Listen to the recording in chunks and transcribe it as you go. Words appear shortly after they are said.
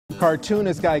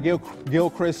Cartoonist guy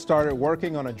Gilchrist started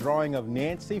working on a drawing of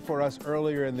Nancy for us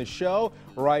earlier in the show.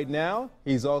 Right now,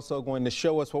 he's also going to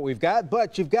show us what we've got,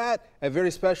 but you've got a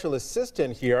very special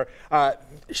assistant here.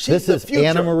 This is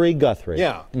Anna Marie Guthrie.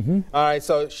 Yeah. All right,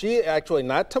 so she actually,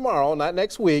 not tomorrow, not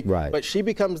next week, right, but she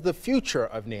becomes the future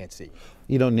of Nancy.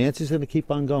 You know, Nancy's going to keep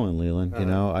on going, Leland. You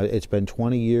know, it's been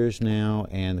 20 years now,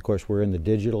 and of course we're in the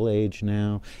digital age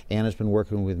now. Anna's been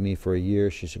working with me for a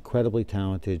year. She's incredibly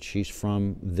talented. She's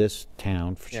from this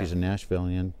town. She's a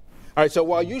Nashvilleian. All right, so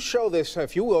while you show this,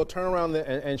 if you will, turn around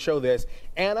and show this.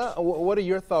 Anna, what are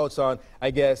your thoughts on,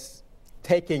 I guess,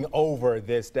 taking over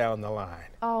this down the line?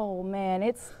 Oh, man,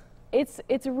 it's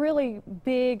a really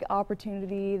big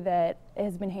opportunity that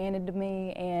has been handed to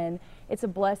me, and it's a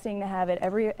blessing to have it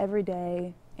every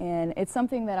day, and it's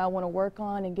something that I want to work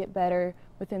on and get better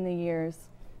within the years.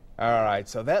 All right,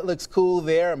 so that looks cool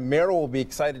there. Meryl will be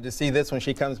excited to see this when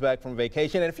she comes back from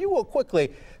vacation. And if you will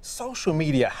quickly, social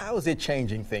media, how is it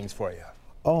changing things for you?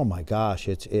 Oh my gosh,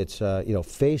 it's you know,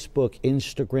 Facebook,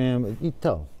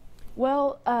 Instagram,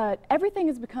 Well, everything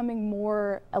is becoming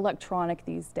more electronic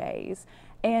these days.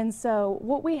 And so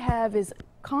what we have is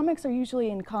comics are usually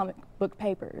in comic book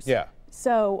papers. Yeah.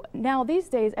 So now these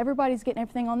days, everybody's getting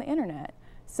everything on the internet.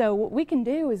 So what we can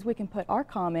do is we can put our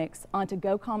comics onto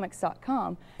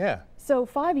gocomics.com. Yeah. So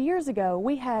 5 years ago,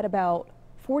 we had about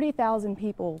 40,000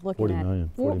 people looking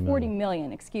 40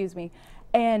 million, excuse me.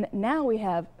 And now we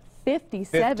have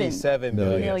 57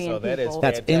 million so that people. is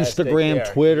That's fantastic Instagram,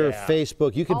 there. Twitter,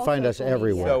 Facebook. You can find us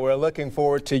everywhere. So we're looking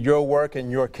forward to your work and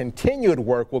your continued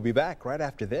work. We'll be back right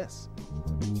after this.